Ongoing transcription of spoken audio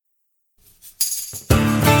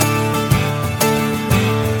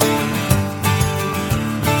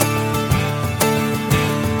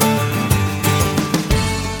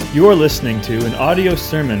You are listening to an audio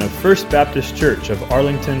sermon of First Baptist Church of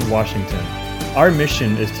Arlington, Washington. Our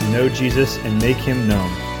mission is to know Jesus and make Him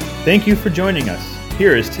known. Thank you for joining us.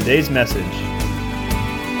 Here is today's message.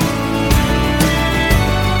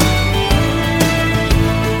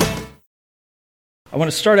 I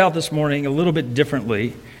want to start out this morning a little bit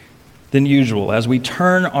differently than usual as we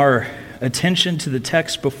turn our attention to the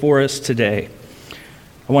text before us today.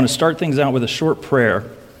 I want to start things out with a short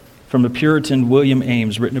prayer from the Puritan William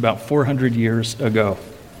Ames, written about 400 years ago.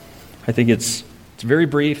 I think it's very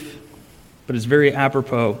brief, but it's very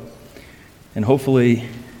apropos, and hopefully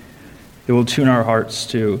it will tune our hearts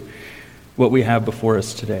to what we have before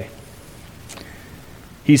us today.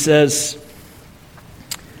 He says,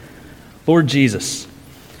 Lord Jesus,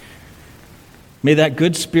 may that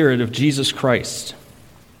good spirit of Jesus Christ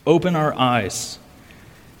open our eyes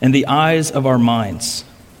and the eyes of our minds,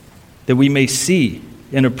 that we may see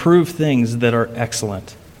and approve things that are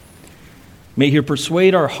excellent. May He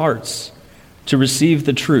persuade our hearts to receive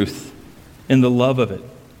the truth in the love of it,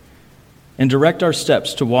 and direct our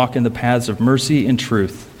steps to walk in the paths of mercy and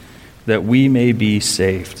truth, that we may be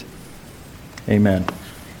saved. Amen.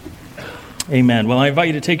 Amen. Well, I invite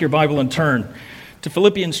you to take your Bible and turn to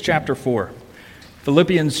Philippians chapter 4.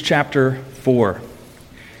 Philippians chapter 4.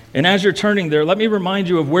 And as you're turning there, let me remind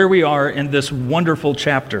you of where we are in this wonderful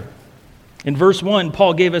chapter. In verse 1,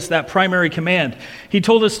 Paul gave us that primary command. He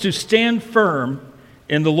told us to stand firm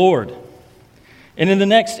in the Lord. And in the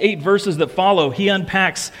next 8 verses that follow, he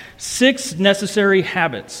unpacks 6 necessary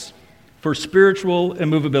habits for spiritual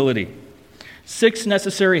immovability. 6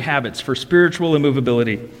 necessary habits for spiritual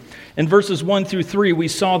immovability. In verses 1 through 3, we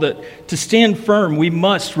saw that to stand firm, we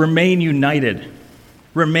must remain united.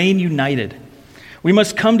 Remain united. We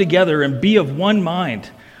must come together and be of one mind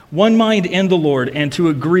in the Lord, and to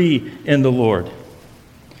agree in the Lord.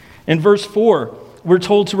 In verse 4, we're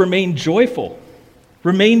told to remain joyful,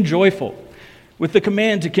 with the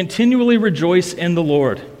command to continually rejoice in the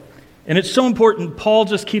Lord. And it's so important, Paul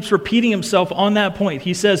just keeps repeating himself on that point.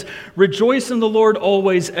 He says, rejoice in the Lord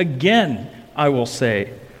always. Again, I will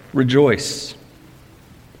say, rejoice.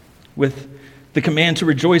 With the command to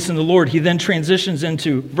rejoice in the Lord, he then transitions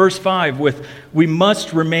into verse 5 with, we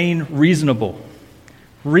must remain reasonable.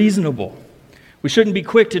 Reasonable. We shouldn't be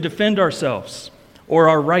quick to defend ourselves or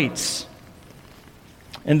our rights.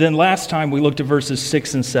 And then last time we looked at verses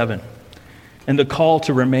 6 and 7 and the call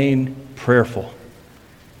to remain prayerful.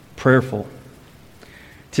 Prayerful.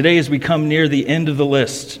 Today, as we come near the end of the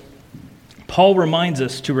list, Paul reminds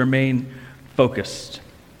us to remain focused.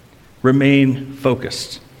 Remain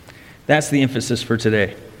focused. That's the emphasis for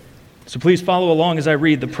today. So please follow along as I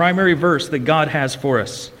read the primary verse that God has for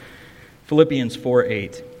us. Philippians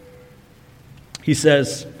 4:8. He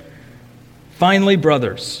says, finally,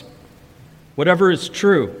 brothers, whatever is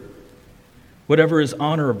true, whatever is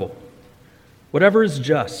honorable, whatever is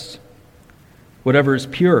just, whatever is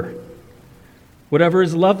pure, whatever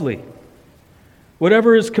is lovely,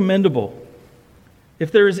 whatever is commendable,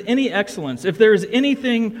 if there is any excellence, if there is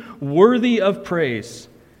anything worthy of praise,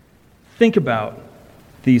 think about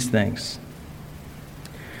these things.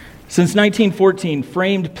 Since 1914,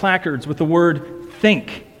 framed placards with the word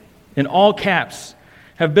think in all caps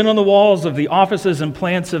have been on the walls of the offices and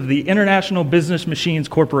plants of the International Business Machines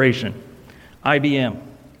Corporation, IBM,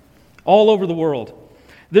 all over the world.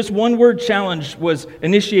 This one-word challenge was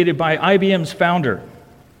initiated by IBM's founder,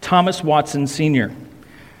 Thomas Watson Sr.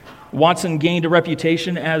 Watson gained a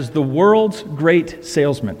reputation as the world's great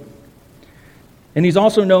salesman. And he's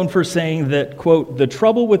also known for saying that, quote, the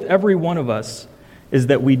trouble with every one of us is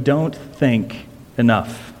that we don't think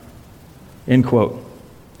enough, end quote.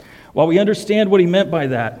 While we understand what he meant by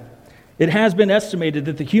that, it has been estimated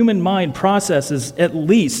that the human mind processes at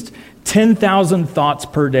least 10,000 thoughts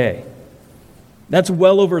per day. That's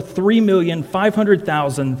well over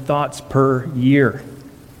 3,500,000 thoughts per year.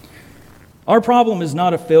 Our problem is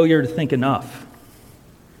not a failure to think enough.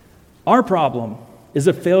 Our problem is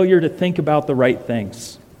a failure to think about the right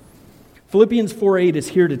things. Philippians 4:8 is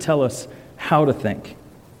here to tell us how to think.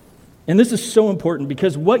 And this is so important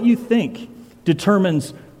because what you think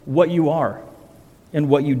determines what you are and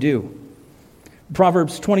what you do.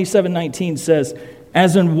 Proverbs 27:19 says,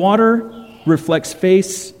 as in water reflects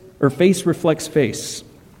face, or face reflects face,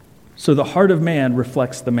 so the heart of man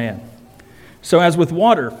reflects the man. So as with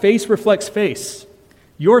water, face reflects face.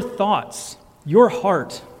 Your thoughts, your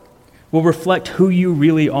heart will reflect who you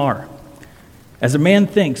really are. As a man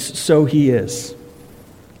thinks, so he is.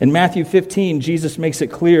 In Matthew 15, Jesus makes it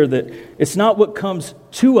clear that it's not what comes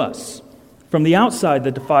to us from the outside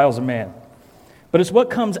that defiles a man, but it's what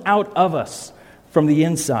comes out of us from the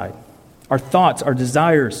inside. our thoughts, our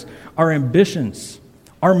desires, our ambitions,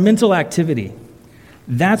 our mental activity.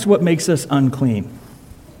 That's what makes us unclean.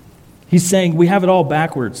 He's saying we have it all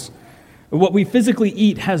backwards. What we physically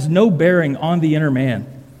eat has no bearing on the inner man.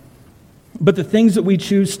 But the things that we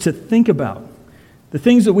choose to think about, the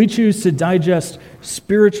things that we choose to digest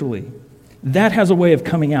spiritually, that has a way of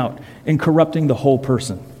coming out and corrupting the whole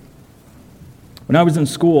person. When I was in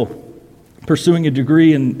school, pursuing a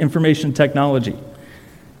degree in information technology,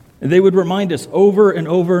 they would remind us over and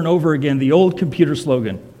over and over again the old computer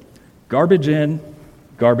slogan, garbage in,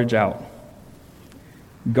 garbage out.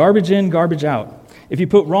 Garbage in, garbage out. If you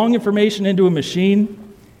put wrong information into a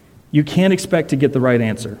machine, you can't expect to get the right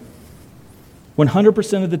answer.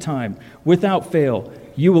 100% of the time, without fail,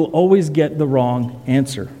 you will always get the wrong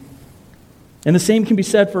answer. And the same can be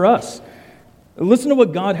said for us. Listen to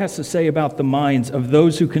what God has to say about the minds of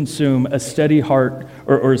those who consume a steady heart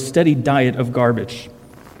or a steady diet of garbage.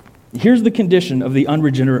 Here's the condition of the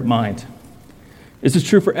unregenerate mind. This is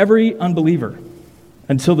true for every unbeliever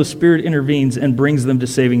until the Spirit intervenes and brings them to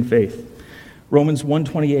saving faith. Romans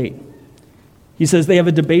 1:28. He says they have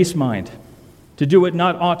a debased mind to do what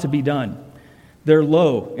not ought to be done. They're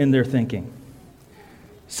low in their thinking.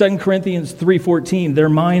 2 Corinthians 3:14, their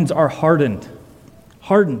minds are hardened.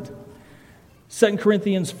 Hardened. 2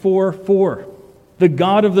 Corinthians 4:4, the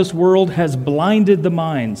God of this world has blinded the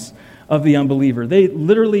minds of the unbeliever. They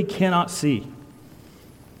literally cannot see.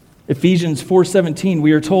 Ephesians 4:17,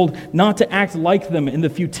 we are told not to act like them in the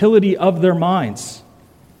futility of their minds.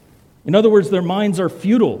 In other words, their minds are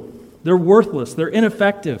futile. They're worthless. They're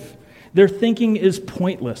ineffective. Their thinking is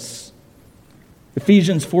pointless.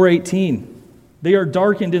 Ephesians 4:18, they are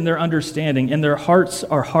darkened in their understanding and their hearts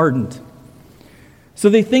are hardened. So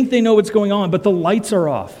they think they know what's going on, but the lights are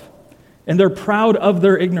off and they're proud of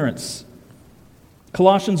their ignorance.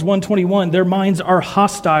 Colossians 1:21, their minds are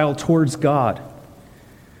hostile towards God.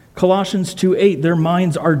 Colossians 2:8, their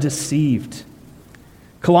minds are deceived.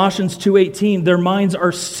 Colossians 2:18, their minds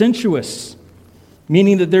are sensuous,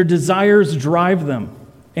 meaning that their desires drive them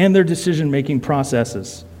and their decision-making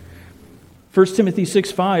processes. 1 Timothy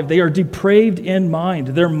 6:5, they are depraved in mind.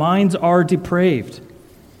 Their minds are depraved.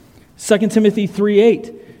 2 Timothy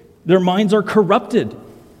 3:8, their minds are corrupted.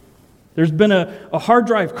 There's been a hard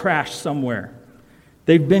drive crash somewhere.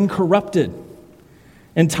 They've been corrupted.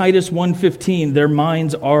 And Titus 1:15, their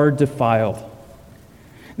minds are defiled.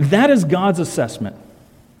 That is God's assessment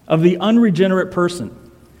of the unregenerate person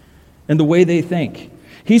and the way they think.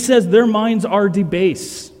 He says their minds are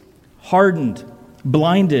debased, hardened,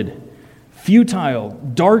 blinded, futile,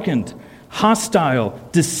 darkened, hostile,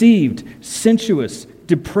 deceived, sensuous,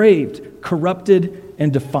 depraved, corrupted,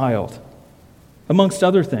 and defiled, amongst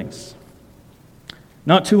other things.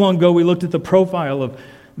 Not too long ago, we looked at the profile of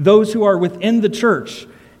those who are within the church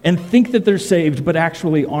and think that they're saved, but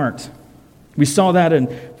actually aren't. We saw that in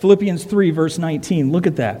Philippians 3, verse 19. Look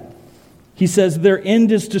at that. He says, their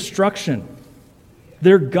end is destruction.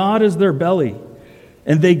 Their God is their belly,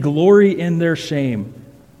 and they glory in their shame,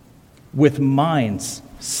 with minds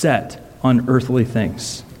set on earthly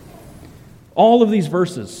things. All of these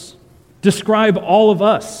verses describe all of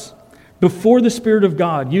us before the Spirit of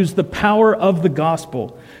God used the power of the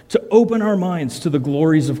gospel to open our minds to the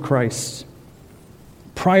glories of Christ.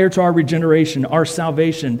 Prior to our regeneration, our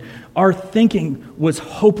salvation, our thinking was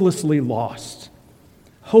hopelessly lost.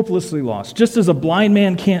 Hopelessly lost. Just as a blind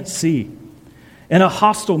man can't see and a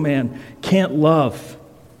hostile man can't love,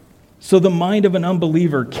 so the mind of an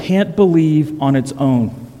unbeliever can't believe on its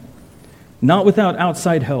own. Not without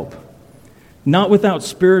outside help. Not without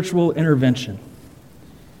spiritual intervention.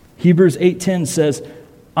 Hebrews 8:10 says,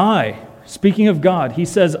 speaking of God, he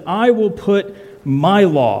says, I will put my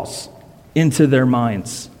laws into their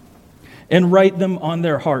minds and write them on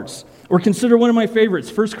their hearts. Or consider one of my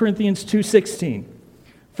favorites, 1 Corinthians 2:16.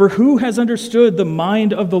 For who has understood the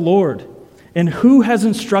mind of the Lord, and who has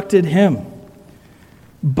instructed him?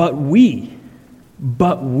 But we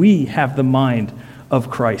have the mind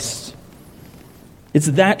of Christ. It's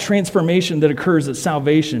that transformation that occurs at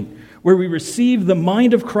salvation, where we receive the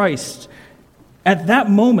mind of Christ. At that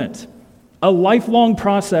moment, a lifelong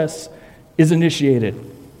process is initiated.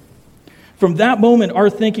 From that moment, our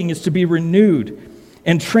thinking is to be renewed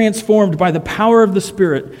and transformed by the power of the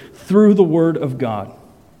Spirit through the Word of God.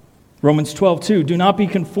 Romans 12:2, do not be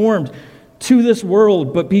conformed to this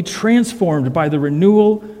world, but be transformed by the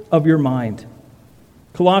renewal of your mind.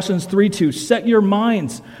 Colossians 3:2, set your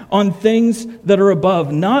minds on things that are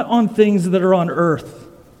above, not on things that are on earth.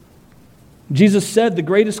 Jesus said the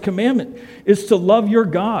greatest commandment is to love your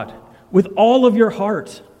God with all of your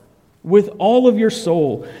heart, with all of your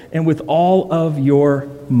soul and with all of your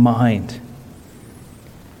mind.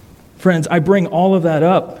 Friends, I bring all of that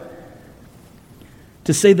up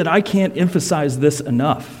to say that I can't emphasize this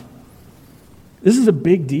enough. This is a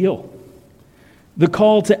big deal. The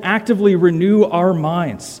call to actively renew our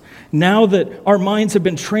minds, now that our minds have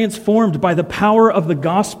been transformed by the power of the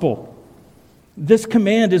gospel. This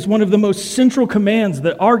command is one of the most central commands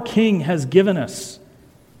that our King has given us.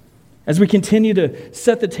 As we continue to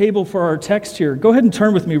set the table for our text here, go ahead and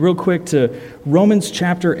turn with me real quick to Romans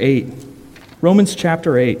chapter 8. Romans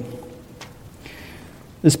chapter 8.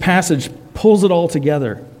 This passage pulls it all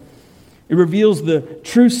together. It reveals the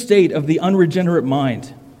true state of the unregenerate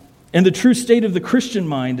mind and the true state of the Christian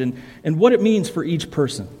mind and what it means for each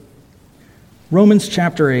person. Romans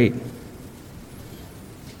chapter 8,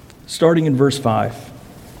 starting in verse 5.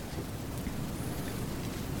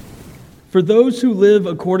 For those who live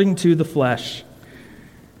according to the flesh.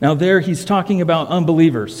 Now there he's talking about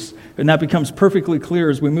unbelievers, and that becomes perfectly clear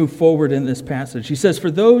as we move forward in this passage. He says, for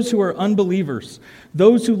those who are unbelievers,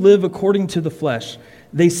 those who live according to the flesh,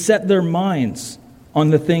 they set their minds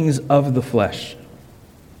on the things of the flesh.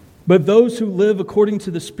 But those who live according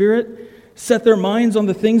to the Spirit set their minds on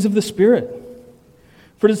the things of the Spirit.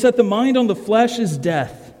 For to set the mind on the flesh is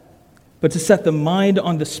death, but to set the mind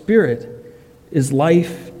on the Spirit is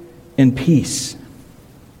life and peace.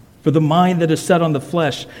 For the mind that is set on the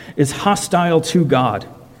flesh is hostile to God,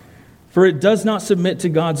 for it does not submit to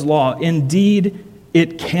God's law. Indeed,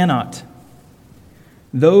 it cannot.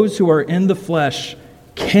 Those who are in the flesh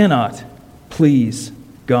cannot please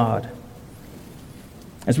God.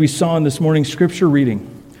 As we saw in this morning's scripture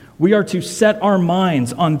reading, we are to set our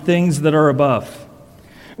minds on things that are above.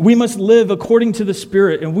 We must live according to the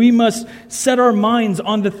Spirit, and we must set our minds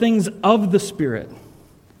on the things of the Spirit.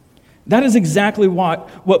 That is exactly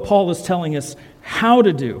what Paul is telling us how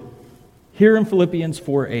to do here in Philippians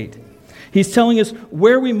 4:8. He's telling us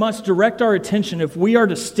where we must direct our attention if we are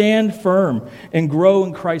to stand firm and grow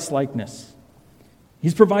in Christ-likeness.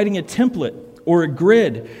 He's providing a template or a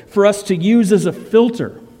grid for us to use as a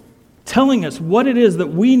filter, telling us what it is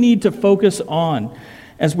that we need to focus on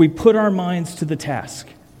as we put our minds to the task.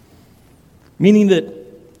 Meaning that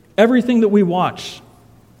everything that we watch,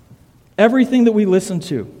 everything that we listen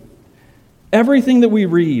to, everything that we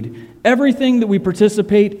read, everything that we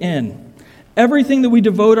participate in, everything that we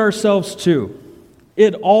devote ourselves to,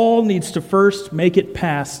 it all needs to first make it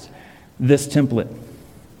past this template.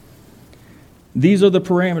 These are the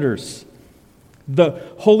parameters, the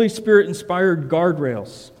Holy Spirit-inspired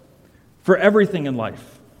guardrails for everything in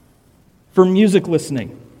life, for music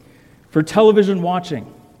listening, for television watching,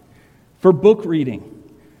 for book reading,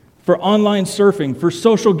 for online surfing, for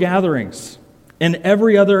social gatherings, and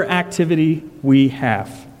every other activity we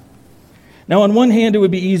have. Now, on one hand, it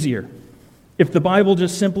would be easier if the Bible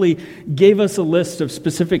just simply gave us a list of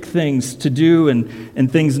specific things to do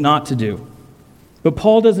and things not to do. But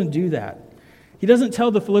Paul doesn't do that. He doesn't tell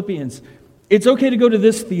the Philippians, it's okay to go to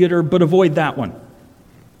this theater, but avoid that one.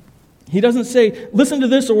 He doesn't say, listen to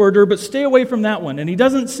this order, but stay away from that one. And he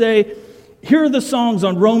doesn't say, here are the songs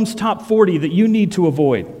on Rome's top 40 that you need to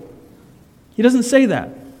avoid. He doesn't say that.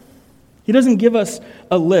 He doesn't give us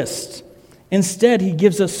a list. Instead, he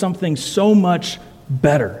gives us something so much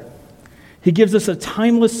better. He gives us a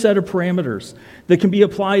timeless set of parameters that can be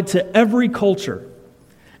applied to every culture,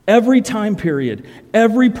 every time period,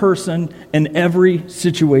 every person, and every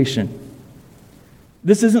situation.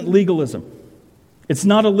 This isn't legalism. It's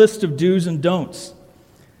not a list of do's and don'ts.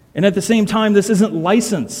 And at the same time, this isn't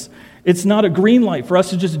license. It's not a green light for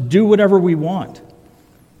us to just do whatever we want.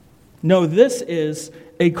 No, this is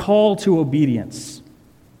a call to obedience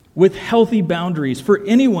with healthy boundaries for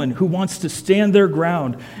anyone who wants to stand their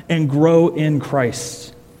ground and grow in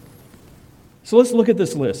Christ. So let's look at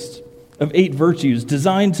this list of 8 virtues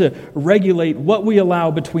designed to regulate what we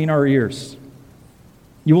allow between our ears.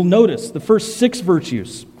 You will notice the first 6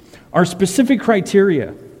 virtues are specific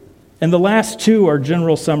criteria, and the last 2 are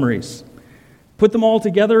general summaries. Put them all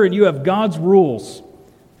together and you have God's rules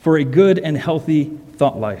for a good and healthy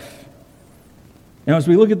thought life. Now, as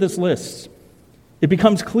we look at this list, it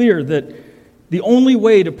becomes clear that the only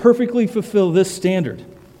way to perfectly fulfill this standard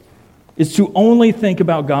is to only think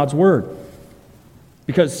about God's Word.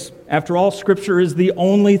 Because, after all, Scripture is the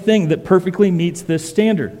only thing that perfectly meets this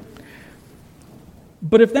standard.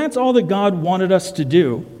 But if that's all that God wanted us to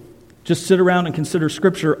do, just sit around and consider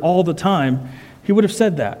Scripture all the time, He would have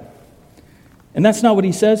said that. And that's not what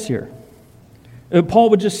he says here.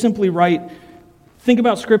 Paul would just simply write, think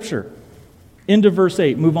about Scripture. Into verse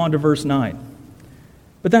 8, move on to verse 9.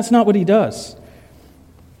 But that's not what he does.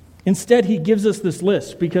 Instead, he gives us this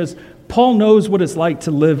list because Paul knows what it's like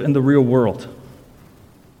to live in the real world.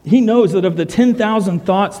 He knows that of the 10,000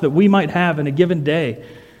 thoughts that we might have in a given day,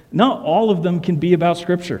 not all of them can be about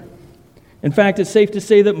Scripture. In fact, it's safe to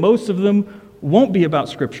say that most of them won't be about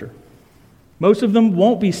Scripture. Most of them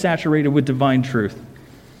won't be saturated with divine truth.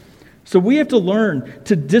 So we have to learn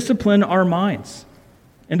to discipline our minds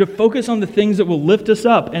and to focus on the things that will lift us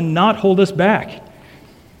up and not hold us back.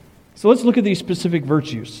 So let's look at these specific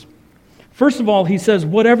virtues. First of all, he says,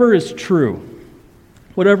 whatever is true.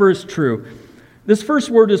 Whatever is true. This first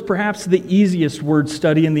word is perhaps the easiest word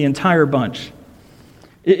study in the entire bunch.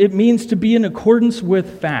 It means to be in accordance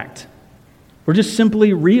with fact, or just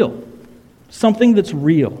simply real, something that's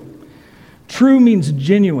real. True means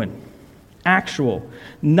genuine, actual,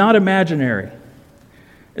 not imaginary.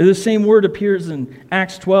 The same word appears in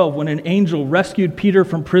Acts 12 when an angel rescued Peter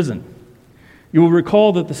from prison. You will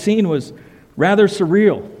recall that the scene was rather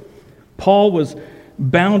surreal. Paul was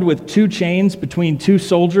bound with 2 chains between 2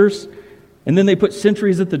 soldiers, and then they put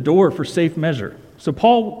sentries at the door for safe measure. So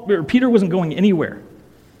Peter wasn't going anywhere.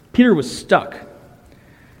 Peter was stuck.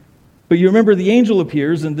 But you remember the angel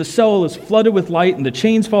appears, and the cell is flooded with light, and the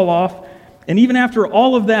chains fall off. And even after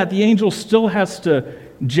all of that, the angel still has to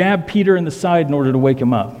jab Peter in the side in order to wake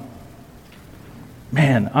him up.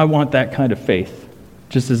 Man, I want that kind of faith,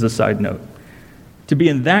 just as a side note. To be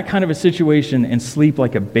in that kind of a situation and sleep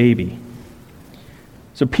like a baby.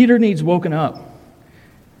 So Peter needs woken up.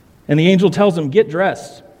 And the angel tells him, get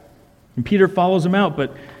dressed. And Peter follows him out.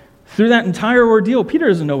 But through that entire ordeal, Peter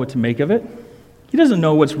doesn't know what to make of it. He doesn't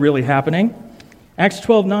know what's really happening. Acts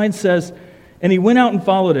 12:9 says, and he went out and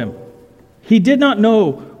followed him. He did not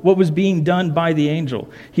know what was being done by the angel.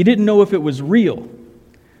 He didn't know if it was real,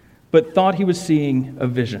 but thought he was seeing a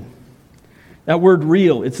vision. That word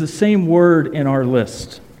real, it's the same word in our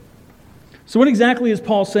list. So what exactly is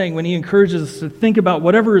Paul saying when he encourages us to think about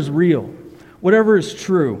whatever is real, whatever is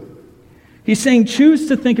true? He's saying choose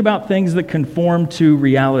to think about things that conform to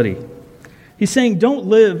reality. He's saying don't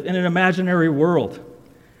live in an imaginary world.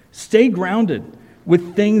 Stay grounded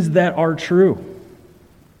with things that are true.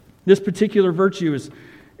 This particular virtue is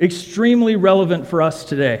extremely relevant for us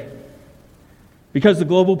today because the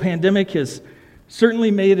global pandemic has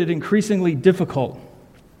certainly made it increasingly difficult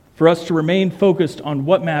for us to remain focused on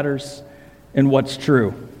what matters and what's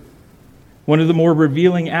true. One of the more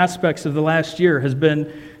revealing aspects of the last year has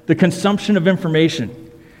been the consumption of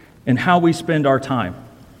information and how we spend our time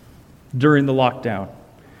during the lockdown.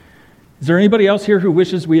 Is there anybody else here who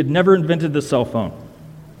wishes we had never invented the cell phone?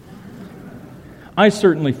 I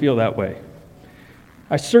certainly feel that way.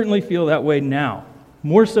 I certainly feel that way now,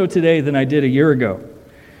 more so today than I did a year ago.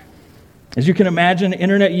 As you can imagine,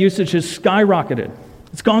 internet usage has skyrocketed.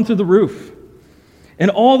 It's gone through the roof.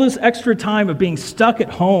 And all this extra time of being stuck at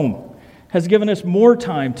home has given us more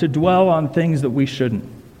time to dwell on things that we shouldn't.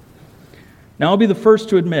 Now, I'll be the first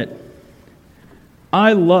to admit,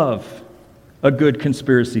 I love a good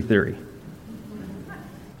conspiracy theory.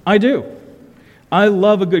 I do. I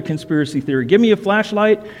love a good conspiracy theory. Give me a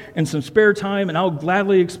flashlight and some spare time, and I'll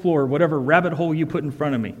gladly explore whatever rabbit hole you put in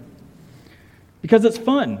front of me. Because it's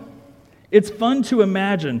fun. It's fun to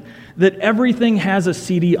imagine that everything has a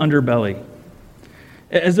seedy underbelly,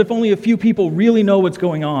 as if only a few people really know what's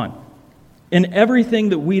going on, and everything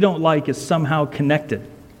that we don't like is somehow connected.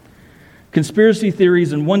 Conspiracy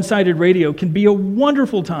theories and one-sided radio can be a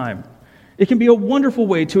wonderful time. It can be a wonderful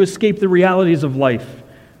way to escape the realities of life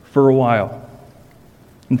for a while.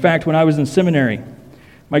 In fact, when I was in seminary,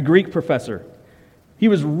 my Greek professor, he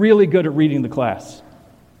was really good at reading the class.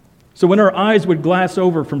 So when our eyes would glass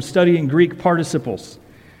over from studying Greek participles,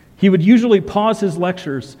 he would usually pause his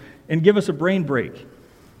lectures and give us a brain break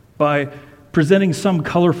by presenting some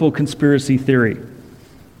colorful conspiracy theory.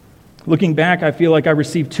 Looking back, I feel like I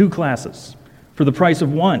received 2 classes for the price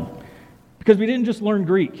of 1, because we didn't just learn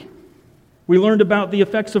Greek. We learned about the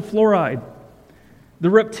effects of fluoride, the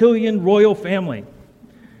reptilian royal family,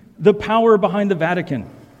 the power behind the Vatican,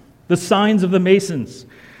 the signs of the Masons,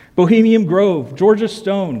 Bohemian Grove, Georgia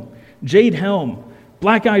Stone, Jade Helm,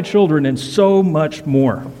 Black-Eyed Children, and so much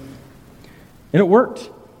more. And it worked.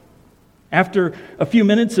 After a few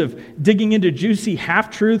minutes of digging into juicy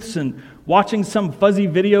half-truths and watching some fuzzy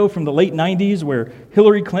video from the late 90s where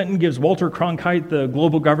Hillary Clinton gives Walter Cronkite the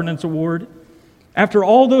Global Governance Award, after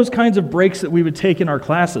all those kinds of breaks that we would take in our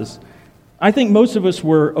classes, I think most of us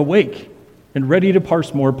were awake and ready to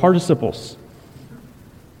parse more participles.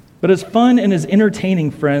 But as fun and as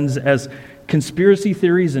entertaining, friends, as conspiracy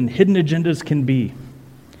theories and hidden agendas can be,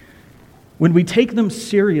 when we take them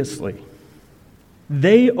seriously,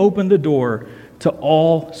 they open the door to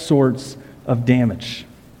all sorts of damage.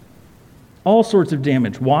 All sorts of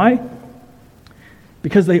damage. Why?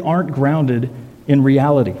 Because they aren't grounded in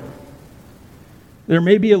reality. There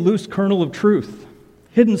may be a loose kernel of truth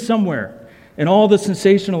hidden somewhere in all the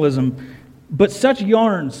sensationalism, but such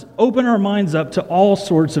yarns open our minds up to all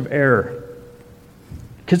sorts of error.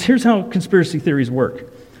 Because here's how conspiracy theories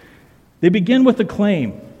work. They begin with a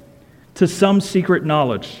claim to some secret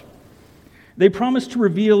knowledge. They promise to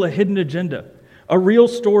reveal a hidden agenda, a real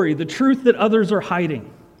story, the truth that others are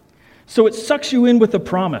hiding. So it sucks you in with a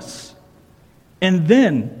promise, and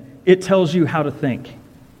then it tells you how to think.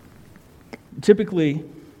 Typically,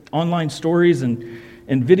 online stories and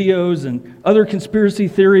videos and other conspiracy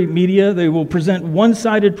theory media, they will present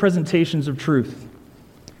one-sided presentations of truth.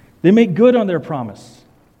 They make good on their promise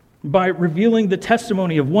by revealing the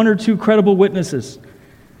testimony of one or two credible witnesses.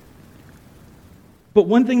 But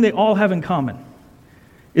one thing they all have in common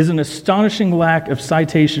is an astonishing lack of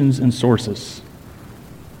citations and sources.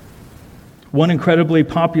 One incredibly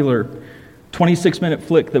popular 26-minute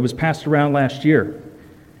flick that was passed around last year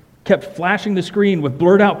kept flashing the screen with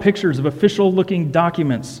blurred-out pictures of official-looking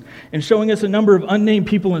documents and showing us a number of unnamed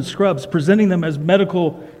people in scrubs, presenting them as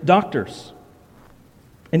medical doctors.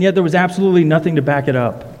 And yet there was absolutely nothing to back it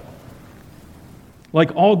up.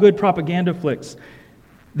 Like all good propaganda flicks,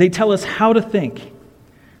 they tell us how to think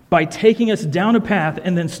by taking us down a path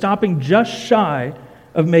and then stopping just shy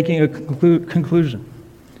of making a conclusion.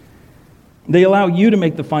 They allow you to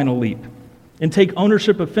make the final leap and take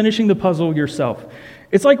ownership of finishing the puzzle yourself.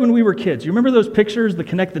 It's like when we were kids. You remember those pictures, the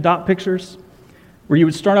connect the dot pictures, where you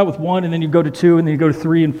would start out with 1 and then you go to 2 and then you go to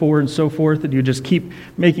 3 and 4 and so forth, and you just keep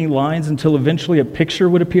making lines until eventually a picture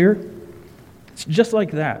would appear? It's just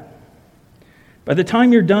like that. By the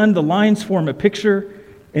time you're done, the lines form a picture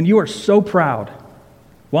and you are so proud.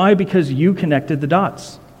 Why? Because you connected the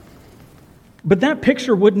dots. But that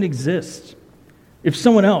picture wouldn't exist if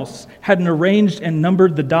someone else hadn't arranged and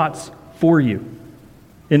numbered the dots for you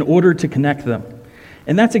in order to connect them.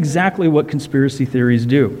 And that's exactly what conspiracy theories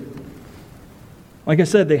do. Like I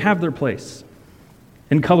said, they have their place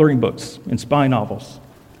in coloring books and spy novels.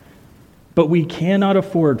 But we cannot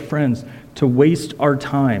afford, friends, to waste our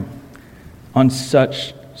time on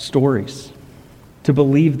such stories, to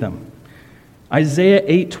believe them. Isaiah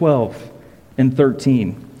 8:12 and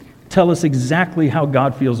 13 tell us exactly how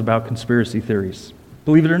God feels about conspiracy theories.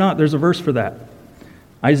 Believe it or not, there's a verse for that.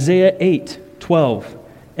 Isaiah 8:12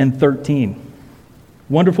 and 13.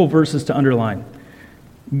 Wonderful verses to underline.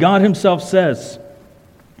 God himself says,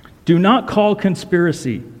 "Do not call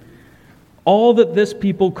conspiracy all that this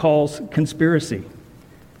people calls conspiracy,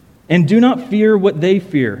 and do not fear what they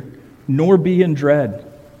fear, nor be in dread.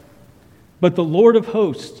 But the Lord of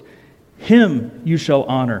hosts, him you shall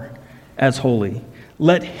honor as holy.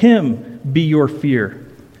 Let him be your fear,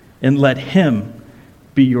 and let him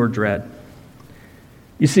be your dread."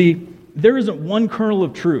 You see, there isn't one kernel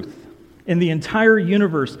of truth in the entire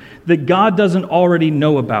universe that God doesn't already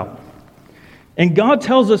know about. And God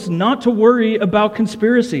tells us not to worry about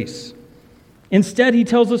conspiracies. Instead, he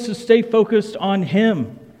tells us to stay focused on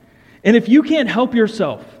him. And if you can't help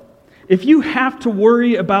yourself, if you have to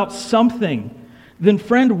worry about something, then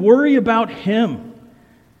friend, worry about him.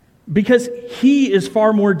 Because he is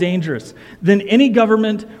far more dangerous than any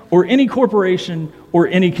government or any corporation or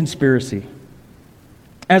any conspiracy.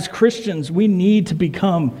 As Christians, we need to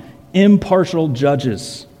become impartial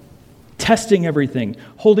judges, testing everything,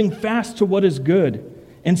 holding fast to what is good,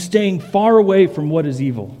 and staying far away from what is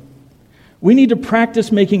evil. We need to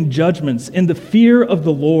practice making judgments in the fear of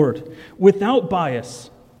the Lord without bias,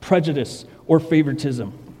 prejudice, or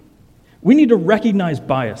favoritism. We need to recognize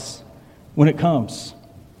bias when it comes.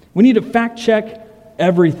 We need to fact check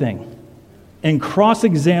everything and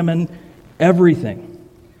cross-examine everything.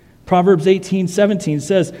 Proverbs 18:17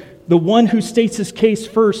 says, "The one who states his case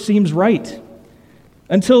first seems right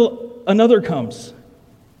until another comes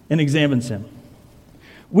and examines him."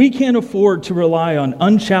 We can't afford to rely on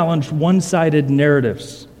unchallenged, one-sided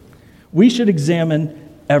narratives. We should examine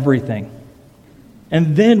everything.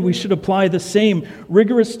 And then we should apply the same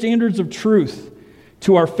rigorous standards of truth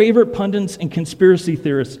to our favorite pundits and conspiracy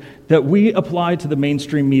theorists that we apply to the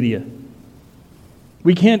mainstream media.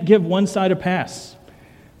 We can't give one side a pass.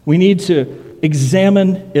 We need to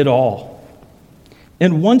examine it all.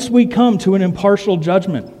 And once we come to an impartial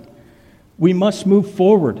judgment, we must move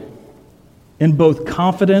forward in both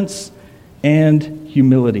confidence and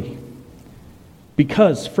humility.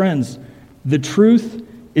 Because, friends, the truth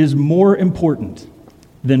is more important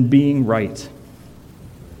than being right.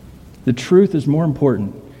 The truth is more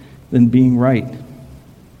important than being right.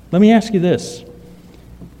 Let me ask you this.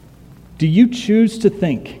 Do you choose to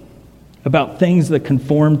think about things that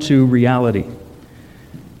conform to reality.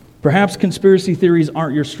 Perhaps conspiracy theories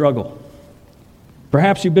aren't your struggle.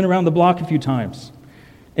 Perhaps you've been around the block a few times,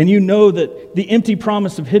 and you know that the empty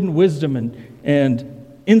promise of hidden wisdom and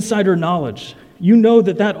insider knowledge, you know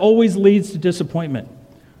that always leads to disappointment,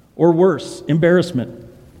 or worse, embarrassment.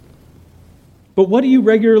 But what do you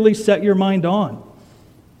regularly set your mind on?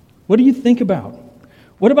 What do you think about?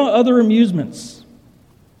 What about other amusements?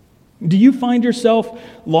 Do you find yourself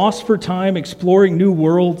lost for time exploring new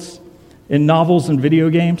worlds in novels and video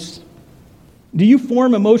games? Do you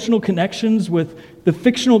form emotional connections with the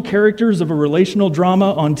fictional characters of a relational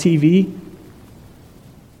drama on TV?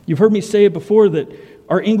 You've heard me say it before that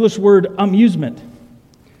our English word amusement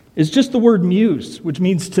is just the word muse, which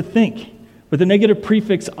means to think, with the negative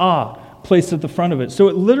prefix "a" placed at the front of it. So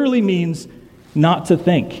it literally means not to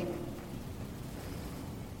think.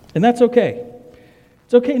 And that's okay.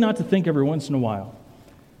 It's okay not to think every once in a while.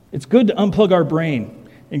 It's good to unplug our brain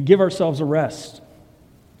and give ourselves a rest.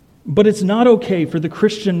 But it's not okay for the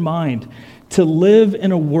Christian mind to live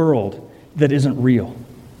in a world that isn't real.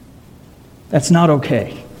 That's not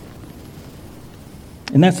okay.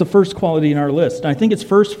 And that's the first quality in our list. And I think it's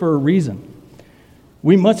first for a reason.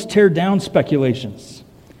 We must tear down speculations.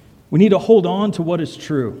 We need to hold on to what is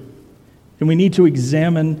true. And we need to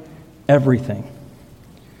examine everything.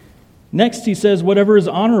 Next, he says, whatever is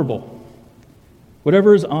honorable.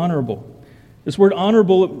 Whatever is honorable. This word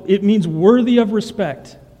honorable, it means worthy of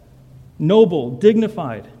respect, noble,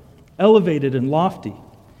 dignified, elevated, and lofty.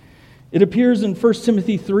 It appears in 1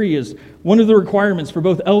 Timothy 3 as one of the requirements for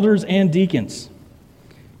both elders and deacons.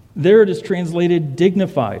 There it is translated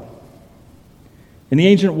dignified. In the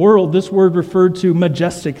ancient world, this word referred to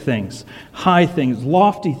majestic things, high things,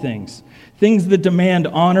 lofty things, things that demand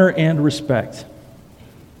honor and respect.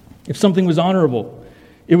 If something was honorable,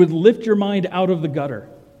 it would lift your mind out of the gutter.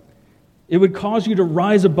 It would cause you to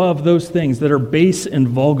rise above those things that are base and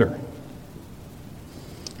vulgar.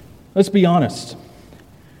 Let's be honest.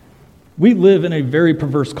 We live in a very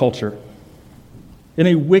perverse culture, in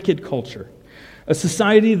a wicked culture, a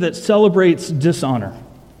society that celebrates dishonor.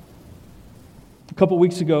 A couple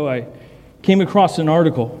weeks ago, I came across an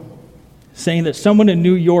article saying that someone in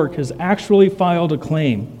New York has actually filed a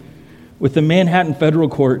claim with the Manhattan Federal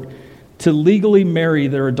Court to legally marry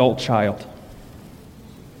their adult child.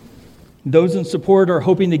 Those in support are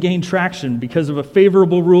hoping to gain traction because of a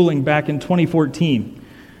favorable ruling back in 2014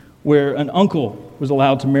 where an uncle was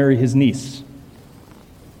allowed to marry his niece.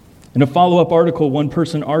 In a follow-up article, one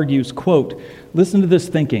person argues, quote, listen to this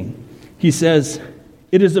thinking. He says,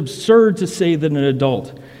 it is absurd to say that an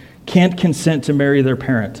adult can't consent to marry their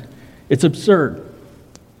parent. It's absurd.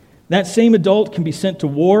 That same adult can be sent to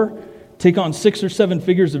war, take on 6 or 7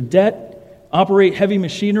 figures of debt, operate heavy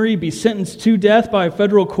machinery, be sentenced to death by a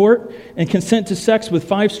federal court, and consent to sex with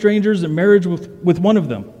 5 strangers and marriage with one of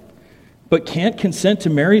them, but can't consent to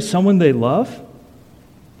marry someone they love?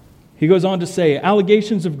 He goes on to say,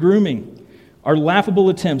 allegations of grooming are laughable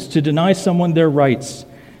attempts to deny someone their rights,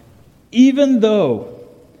 even though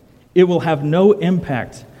it will have no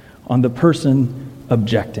impact on the person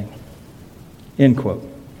objecting. End quote.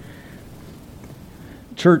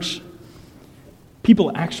 Church,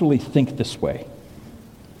 people actually think this way.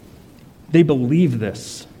 They believe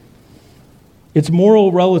this. It's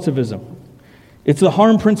moral relativism. It's the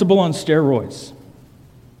harm principle on steroids.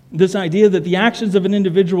 This idea that the actions of an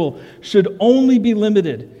individual should only be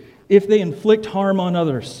limited if they inflict harm on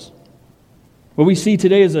others. What we see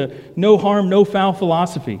today is a no harm, no foul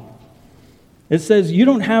philosophy. It says you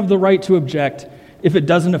don't have the right to object if it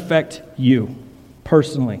doesn't affect you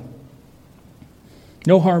personally.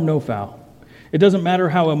 No harm, no foul. It doesn't matter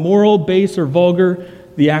how immoral, base, or vulgar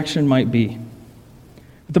the action might be.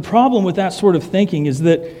 But the problem with that sort of thinking is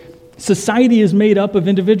that society is made up of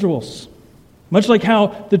individuals, much like how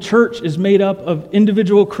the church is made up of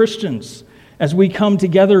individual Christians. As we come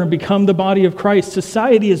together and become the body of Christ,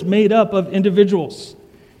 society is made up of individuals.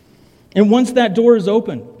 And once that door is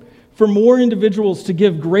open for more individuals to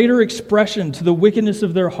give greater expression to the wickedness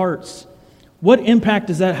of their hearts, what impact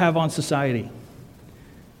does that have on society?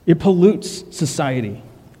 It pollutes society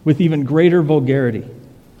with even greater vulgarity.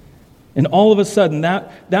 And all of a sudden,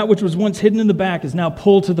 that which was once hidden in the back is now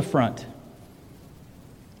pulled to the front.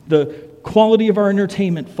 The quality of our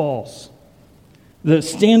entertainment falls. The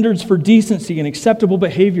standards for decency and acceptable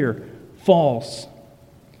behavior falls.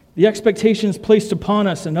 The expectations placed upon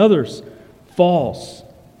us and others falls.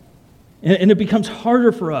 And it becomes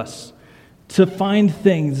harder for us to find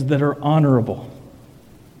things that are honorable,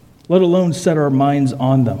 let alone set our minds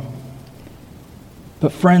on them.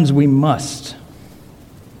 But friends, we must.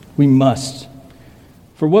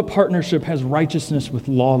 For what partnership has righteousness with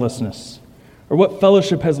lawlessness? Or what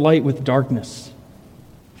fellowship has light with darkness?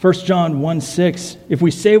 1 John 1:6, if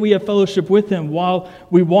we say we have fellowship with him while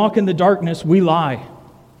we walk in the darkness, we lie.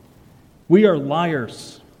 We are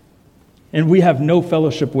liars, and we have no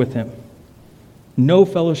fellowship with him. No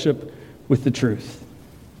fellowship with the truth.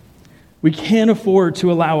 We can't afford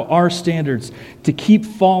to allow our standards to keep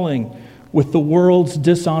falling with the world's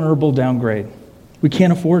dishonorable downgrade. We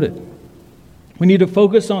can't afford it. We need to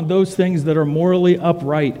focus on those things that are morally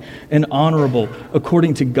upright and honorable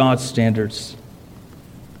according to God's standards.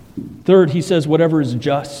 Third, he says, whatever is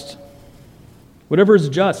just. Whatever is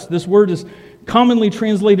just. This word is commonly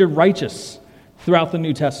translated righteous throughout the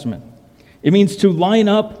New Testament. It means to line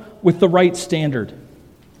up with the right standard.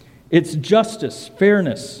 It's justice,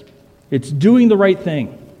 fairness. It's doing the right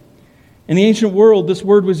thing. In the ancient world, this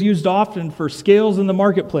word was used often for scales in the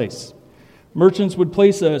marketplace. Merchants would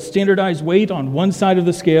place a standardized weight on one side of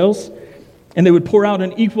the scales, and they would pour out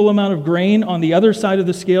an equal amount of grain on the other side of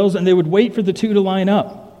the scales, and they would wait for the two to line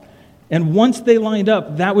up. And once they lined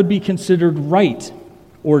up, that would be considered right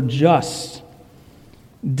or just.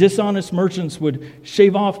 Dishonest merchants would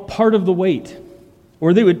shave off part of the weight,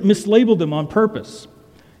 or they would mislabel them on purpose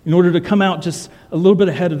in order to come out just a little bit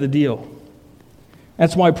ahead of the deal.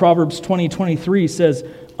 That's why Proverbs 20:23 says,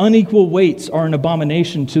 unequal weights are an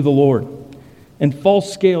abomination to the Lord, and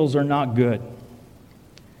false scales are not good.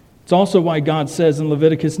 It's also why God says in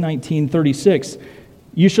Leviticus 19:36,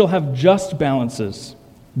 you shall have just balances,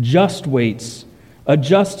 just weights, a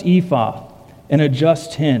just ephah, and a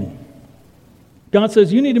just hin. God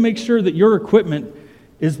says you need to make sure that your equipment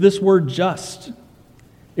is this word just.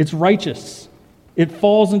 It's righteous. It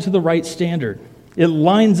falls into the right standard. It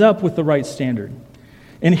lines up with the right standard.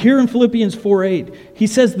 And here in Philippians 4:8, he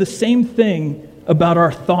says the same thing about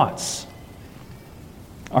our thoughts.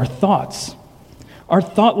 Our thoughts. Our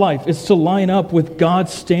thought life is to line up with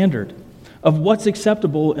God's standard of what's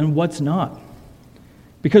acceptable and what's not.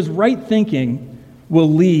 Because right thinking will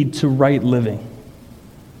lead to right living.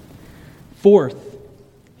 Fourth,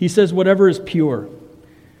 he says whatever is pure.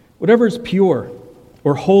 Whatever is pure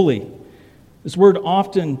or holy. This word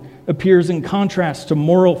often appears in contrast to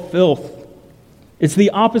moral filth. It's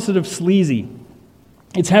the opposite of sleazy.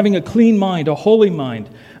 It's having a clean mind, a holy mind,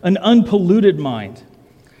 an unpolluted mind.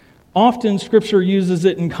 Often, Scripture uses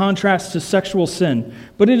it in contrast to sexual sin,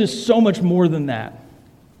 but it is so much more than that.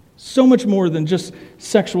 So much more than just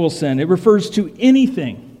sexual sin. It refers to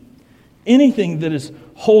anything that is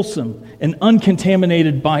wholesome and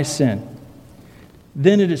uncontaminated by sin.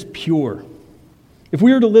 Then it is pure. If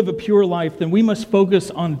we are to live a pure life, then we must focus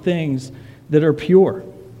on things that are pure.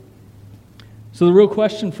 So the real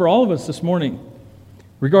question for all of us this morning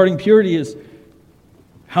regarding purity is,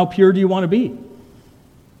 how pure do you want to be?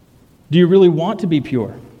 Do you really want to be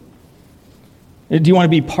pure? Do you want to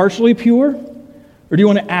be partially pure? Or do you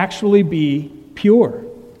want to actually be pure?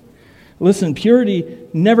 Listen, purity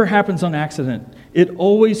never happens on accident. It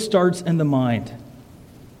always starts in the mind.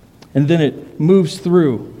 And then it moves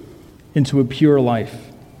through into a pure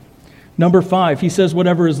life. Number 5, he says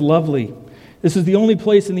whatever is lovely. This is the only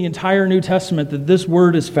place in the entire New Testament that this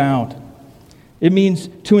word is found. It means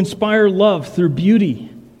to inspire love through beauty,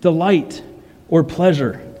 delight, or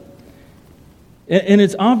pleasure. And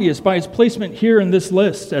it's obvious by its placement here in this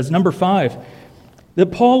list as number 5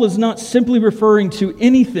 that Paul is not simply referring to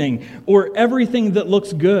anything or everything that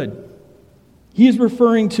looks good. He is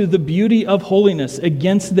referring to the beauty of holiness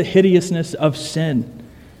against the hideousness of sin.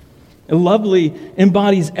 Lovely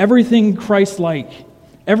embodies everything Christ-like,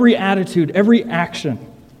 every attitude, every action,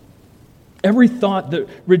 every thought that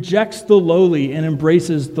rejects the lowly and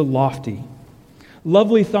embraces the lofty.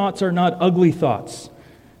 Lovely thoughts are not ugly thoughts,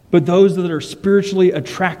 but those that are spiritually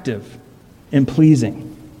attractive and pleasing.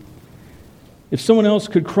 If someone else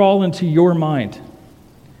could crawl into your mind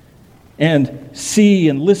and see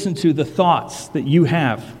and listen to the thoughts that you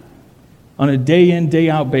have on a day-in,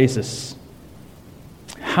 day-out basis,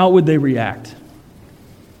 how would they react?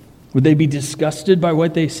 Would they be disgusted by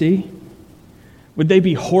what they see? Would they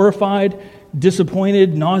be horrified,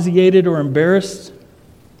 disappointed, nauseated, or embarrassed?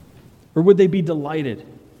 Or would they be delighted?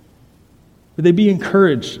 Would they be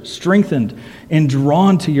encouraged, strengthened, and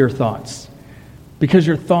drawn to your thoughts? Because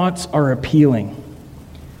your thoughts are appealing.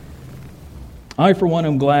 I, for one,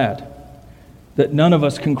 am glad that none of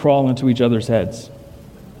us can crawl into each other's heads.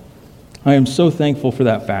 I am so thankful for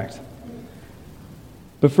that fact.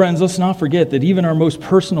 But friends, let's not forget that even our most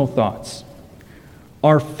personal thoughts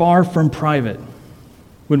are far from private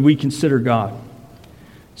when we consider God.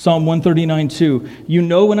 Psalm 139:2, you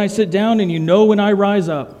know when I sit down and you know when I rise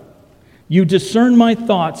up. You discern my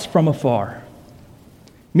thoughts from afar.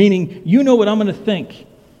 meaning you know what I'm going to think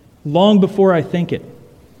long before I think it.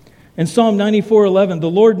 In Psalm 94:11, the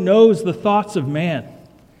Lord knows the thoughts of man.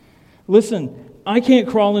 Listen, I can't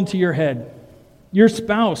crawl into your head. Your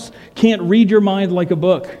spouse can't read your mind like a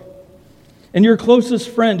book. And your closest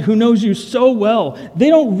friend who knows you so well, they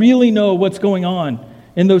don't really know what's going on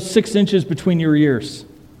in those 6 inches between your ears.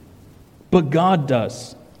 But God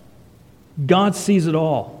does. God sees it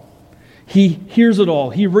all. He hears it all.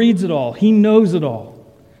 He reads it all. He knows it all.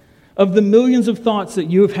 Of the millions of thoughts that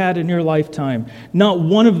you have had in your lifetime, not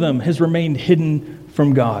one of them has remained hidden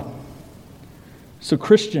from God. So,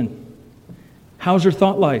 Christian, how's your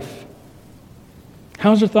thought life?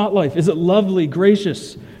 How's your thought life? Is it lovely,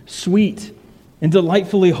 gracious, sweet, and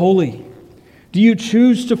delightfully holy? Do you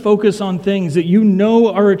choose to focus on things that you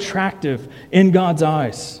know are attractive in God's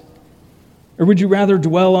eyes? Or would you rather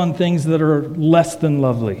dwell on things that are less than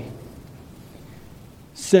lovely?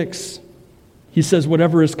 6, he says,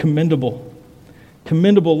 whatever is commendable.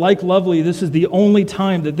 Commendable, like lovely, this is the only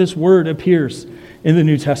time that this word appears in the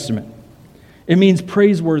New Testament. It means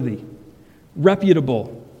praiseworthy,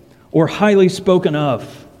 reputable, or highly spoken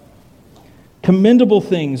of. Commendable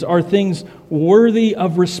things are things worthy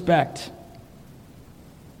of respect.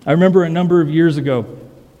 I remember a number of years ago,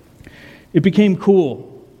 it became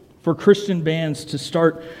cool for Christian bands to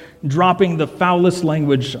start dropping the foulest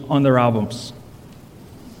language on their albums.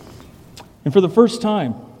 And for the first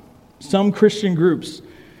time, some Christian groups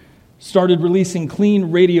started releasing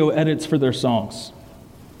clean radio edits for their songs.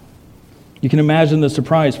 You can imagine the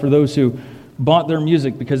surprise for those who bought their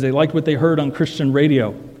music because they liked what they heard on Christian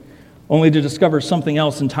radio, only to discover something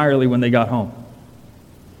else entirely when they got home.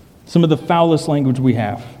 Some of the foulest language we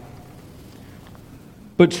have.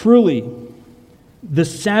 But truly, the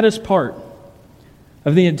saddest part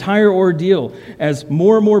of the entire ordeal, as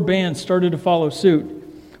more and more bands started to follow suit,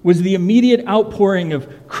 was the immediate outpouring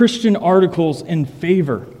of Christian articles in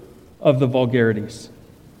favor of the vulgarities,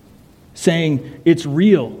 saying it's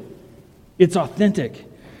real, it's authentic,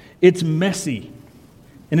 it's messy,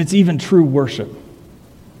 and it's even true worship.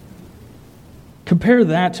 Compare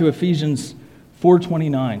that to Ephesians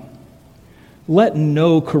 4:29. Let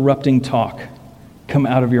no corrupting talk come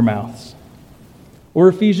out of your mouths. Or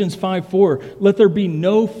Ephesians 5:4. Let there be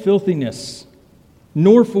no filthiness,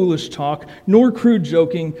 nor foolish talk, nor crude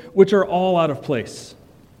joking, which are all out of place.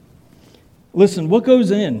 Listen, what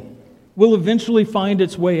goes in will eventually find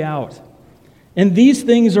its way out. And these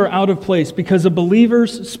things are out of place because a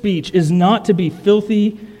believer's speech is not to be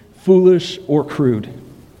filthy, foolish, or crude.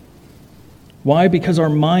 Why? Because our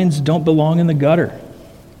minds don't belong in the gutter.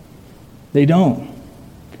 They don't.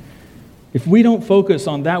 If we don't focus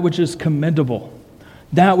on that which is commendable,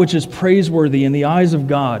 that which is praiseworthy in the eyes of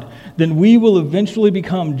God, then we will eventually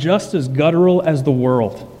become just as guttural as the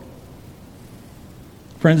world.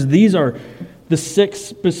 Friends, these are the 6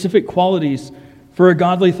 specific qualities for a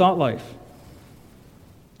godly thought life.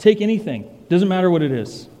 Take anything, doesn't matter what it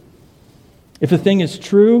is. If a thing is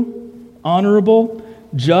true, honorable,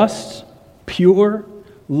 just, pure,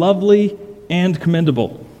 lovely, and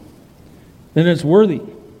commendable, then it's worthy.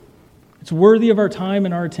 It's worthy of our time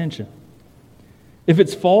and our attention. If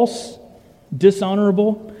it's false,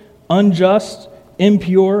 dishonorable, unjust,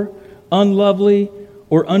 impure, unlovely,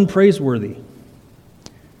 or unpraiseworthy,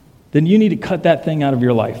 then you need to cut that thing out of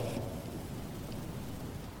your life.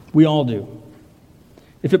 We all do.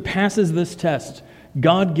 If it passes this test,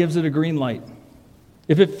 God gives it a green light.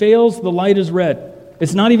 If it fails, the light is red.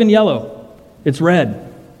 It's not even yellow, it's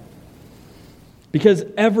red. Because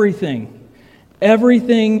everything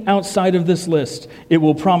outside of this list, it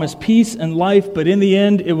will promise peace and life, but in the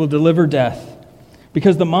end, it will deliver death.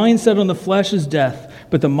 Because the mindset on the flesh is death,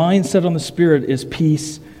 but the mindset on the spirit is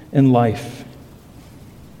peace and life.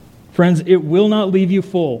 Friends, it will not leave you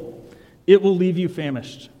full. It will leave you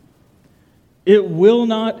famished. It will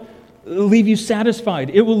not leave you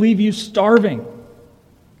satisfied. It will leave you starving.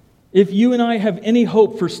 If you and I have any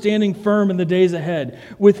hope for standing firm in the days ahead,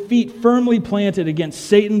 with feet firmly planted against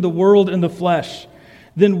Satan, the world, and the flesh,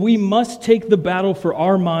 then we must take the battle for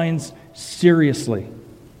our minds seriously.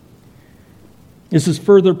 This is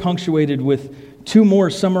further punctuated with 2 more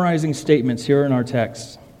summarizing statements here in our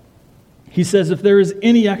text. He says, if there is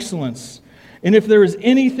any excellence, and if there is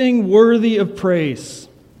anything worthy of praise,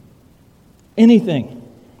 anything,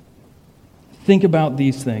 think about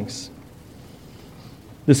these things.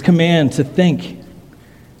 This command to think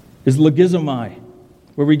is logizomai,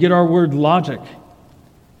 where we get our word logic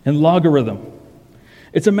and logarithm.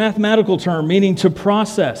 It's a mathematical term meaning to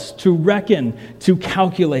process, to reckon, to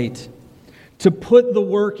calculate, to put the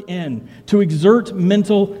work in, to exert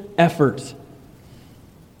mental effort.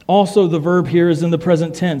 Also, the verb here is in the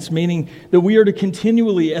present tense, meaning that we are to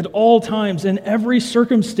continually, at all times, in every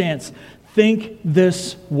circumstance, think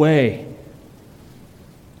this way.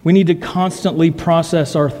 We need to constantly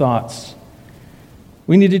process our thoughts.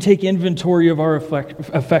 We need to take inventory of our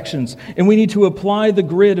affections, and we need to apply the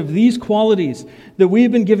grid of these qualities that we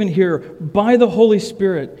have been given here by the Holy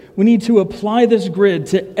Spirit. We need to apply this grid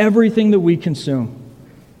to everything that we consume.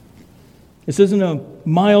 This isn't a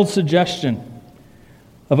mild suggestion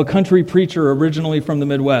of a country preacher originally from the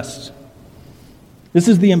Midwest. This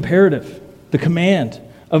is the imperative, the command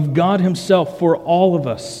of God Himself for all of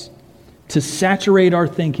us to saturate our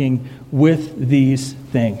thinking with these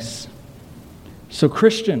things. So,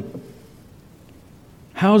 Christian,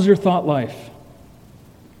 how's your thought life?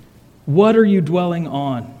 What are you dwelling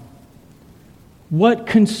on? What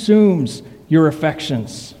consumes your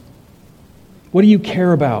affections? What do you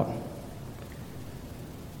care about?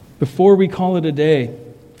 Before we call it a day,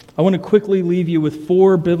 I want to quickly leave you with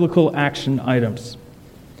 4 biblical action items.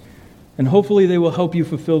 And hopefully they will help you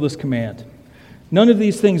fulfill this command. None of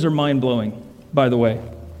these things are mind-blowing, by the way.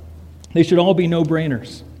 They should all be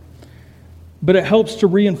no-brainers. But it helps to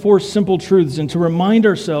reinforce simple truths and to remind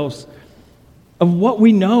ourselves of what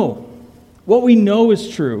we know is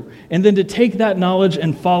true, and then to take that knowledge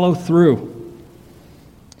and follow through.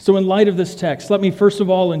 So in light of this text, let me first of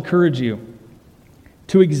all encourage you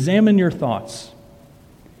to examine your thoughts.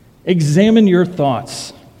 Examine your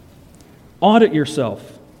thoughts. Audit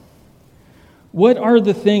yourself. What are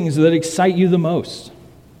the things that excite you the most?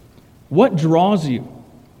 What draws you?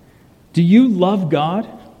 Do you love God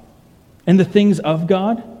and the things of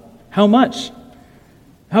God? How much?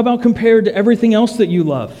 How about compared to everything else that you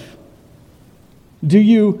love? Do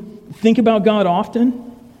you think about God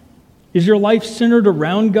often? Is your life centered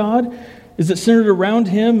around God? Is it centered around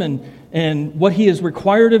Him and what He has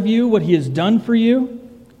required of you, what He has done for you,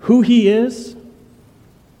 who He is?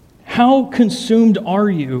 How consumed are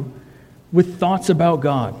you with thoughts about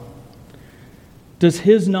God? Does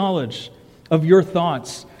His knowledge of your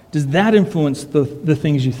thoughts, does that influence the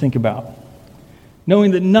things you think about?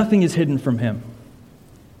 Knowing that nothing is hidden from Him,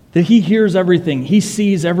 that He hears everything, He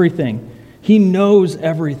sees everything, He knows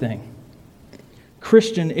everything.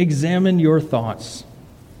 Christian, examine your thoughts.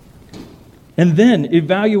 And then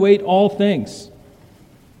evaluate all things.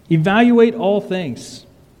 Evaluate all things.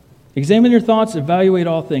 Examine your thoughts, evaluate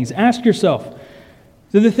all things. Ask yourself,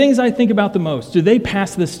 do the things I think about the most, do they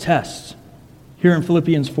pass this test here in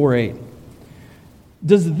Philippians 4:8?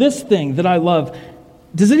 Does this thing that I love,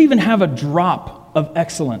 does it even have a drop of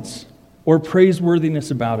excellence or praiseworthiness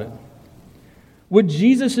about it? Would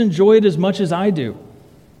Jesus enjoy it as much as I do?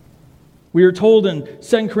 We are told in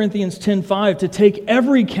 2 Corinthians 10:5 to take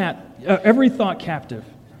every thought captive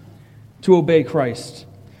to obey Christ.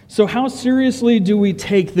 So how seriously do we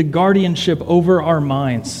take the guardianship over our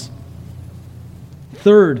minds?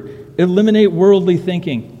 Third, eliminate worldly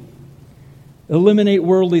thinking. Eliminate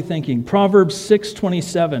worldly thinking. Proverbs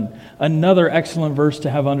 6:27, another excellent verse to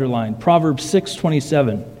have underlined. Proverbs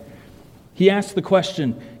 6:27. He asks the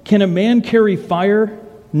question, can a man carry fire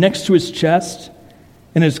next to his chest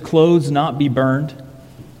and his clothes not be burned?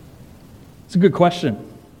 It's a good question.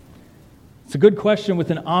 It's a good question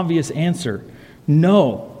with an obvious answer.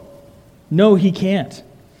 No. No, he can't.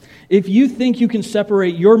 If you think you can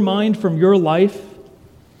separate your mind from your life,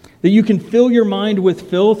 that you can fill your mind with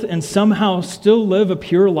filth and somehow still live a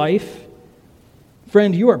pure life,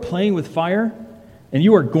 friend, you are playing with fire and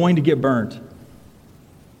you are going to get burned.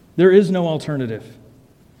 There is no alternative.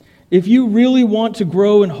 If you really want to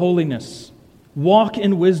grow in holiness, walk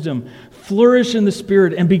in wisdom, flourish in the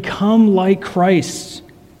Spirit, and become like Christ,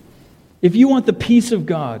 if you want the peace of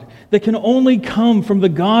God that can only come from the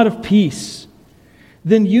God of peace,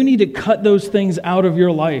 then you need to cut those things out of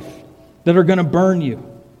your life that are going to burn you,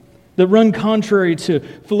 that run contrary to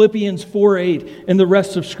Philippians 4:8 and the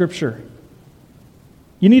rest of Scripture.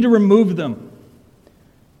 You need to remove them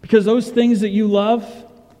because those things that you love,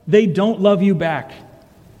 they don't love you back.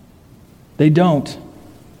 They don't.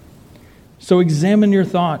 So examine your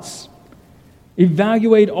thoughts.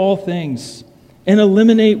 Evaluate all things and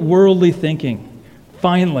eliminate worldly thinking.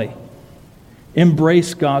 Finally,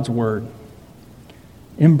 embrace God's Word.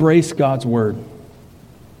 Embrace God's Word.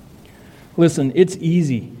 Listen, it's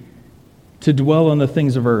easy to dwell on the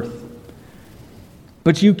things of earth,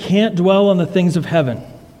 but you can't dwell on the things of heaven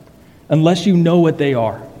unless you know what they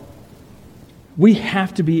are. We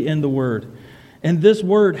have to be in the Word, and this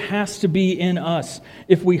Word has to be in us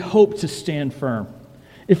if we hope to stand firm,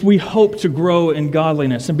 if we hope to grow in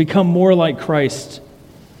godliness and become more like Christ.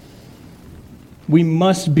 We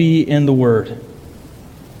must be in the Word.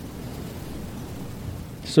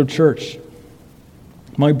 So, church,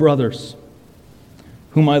 my brothers,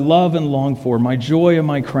 whom I love and long for, my joy and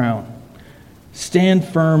my crown, stand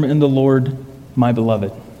firm in the Lord, my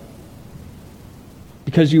beloved,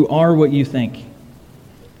 because you are what you think.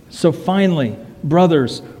 So finally,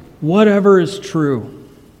 brothers, whatever is true,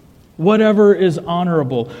 whatever is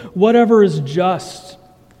honorable, whatever is just,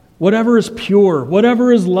 whatever is pure,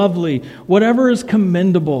 whatever is lovely, whatever is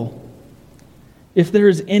commendable, if there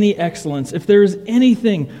is any excellence, if there is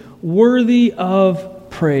anything worthy of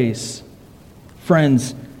praise,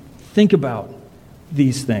 friends, think about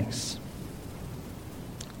these things.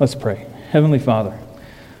 Let's pray. Heavenly Father,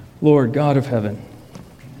 Lord God of heaven,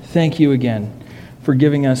 thank you again for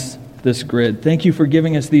giving us this grid. Thank you for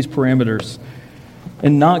giving us these parameters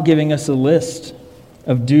and not giving us a list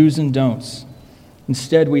of do's and don'ts.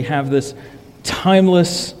 Instead, we have this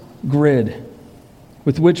timeless grid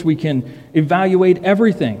with which we can evaluate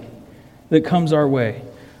everything that comes our way.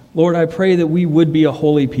 Lord, I pray that we would be a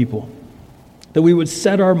holy people, that we would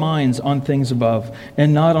set our minds on things above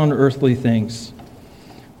and not on earthly things.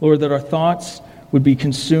 Lord, that our thoughts would be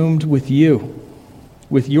consumed with you,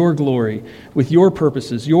 with your glory, with your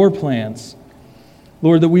purposes, your plans.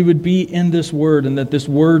 Lord, that we would be in this word and that this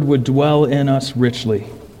word would dwell in us richly.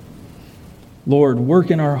 Lord, work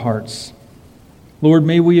in our hearts. Lord,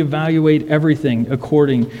 may we evaluate everything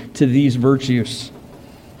according to these virtues.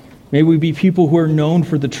 May we be people who are known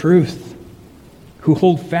for the truth, who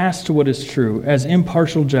hold fast to what is true as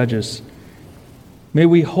impartial judges. May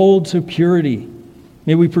we hold to purity.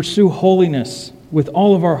 May we pursue holiness with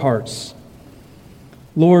all of our hearts.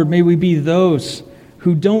 Lord, may we be those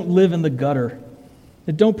who don't live in the gutter,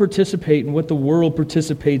 that don't participate in what the world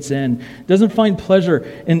participates in, doesn't find pleasure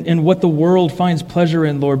in what the world finds pleasure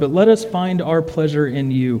in, Lord, but let us find our pleasure in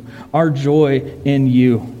you, our joy in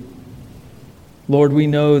you. Lord, we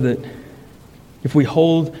know that if we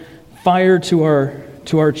hold fire to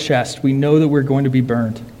our chest, we know that we're going to be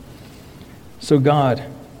burned. So God,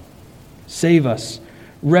 save us,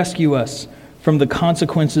 rescue us from the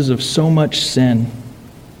consequences of so much sin,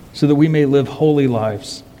 so that we may live holy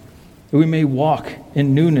lives, that we may walk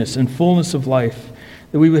in newness and fullness of life,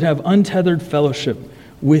 that we would have untethered fellowship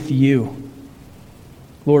with you.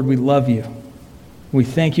 Lord, we love you. We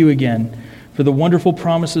thank you again for the wonderful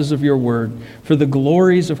promises of your word, for the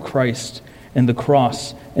glories of Christ and the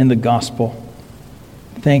cross and the gospel.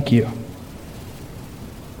 Thank you.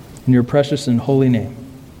 In your precious and holy name,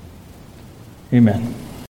 amen.